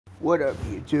What up,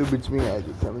 YouTube? It's me,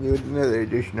 Isaac, coming to you with another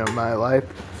edition of my life.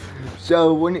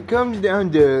 So, when it comes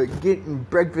down to getting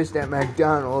breakfast at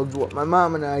McDonald's, what my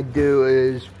mom and I do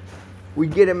is we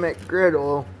get a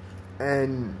McGriddle,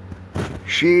 and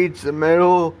she eats the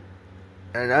middle,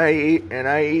 and I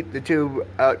eat the two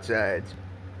outsides.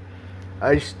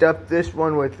 I stuff this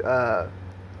one with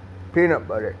peanut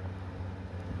butter.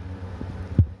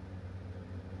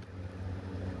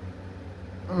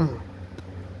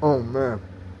 Oh man.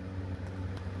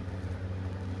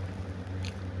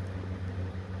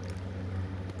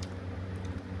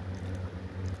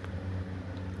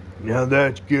 Now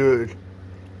that's good.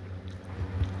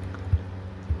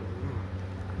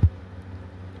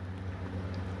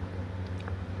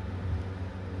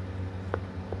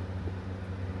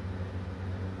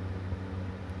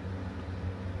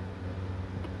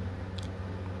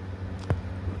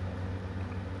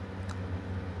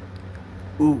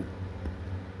 Ooh.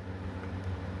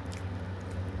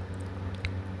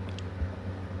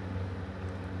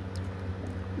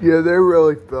 Yeah, they're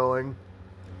really filling.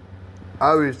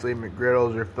 Obviously,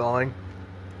 McGriddles are filling,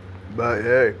 but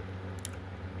hey.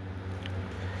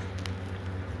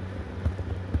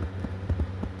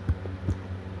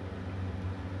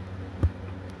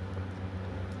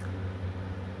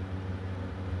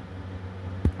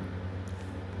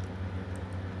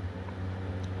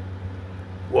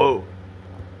 Whoa.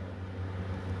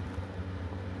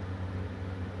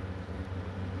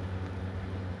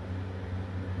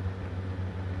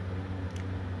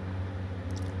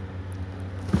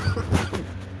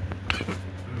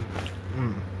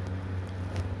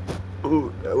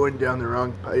 Ooh, that went down the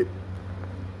wrong pipe.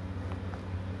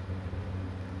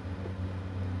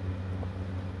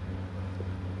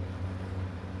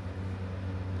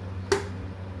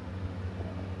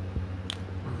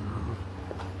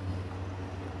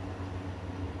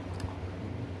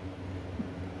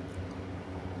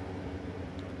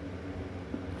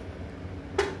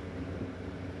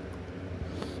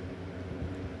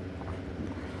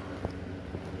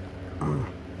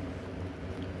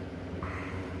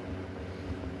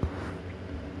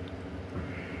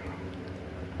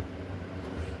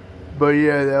 But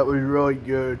yeah, that was really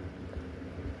good.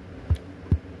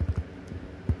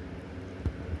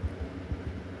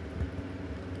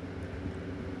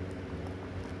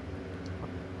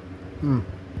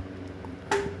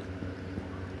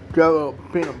 Got a little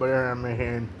peanut butter on my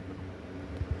hand.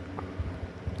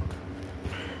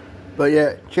 But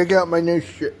yeah, check out my new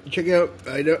shirt. Check out,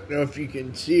 I don't know if you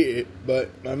can see it, but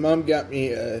my mom got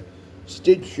me a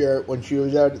Stitch shirt when she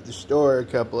was out at the store a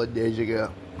couple of days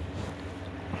ago.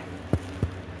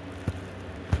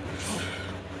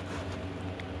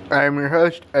 I am your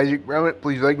host, Isaac Brummett.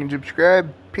 Please like and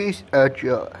subscribe. Peace out,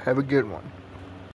 y'all. Have a good one.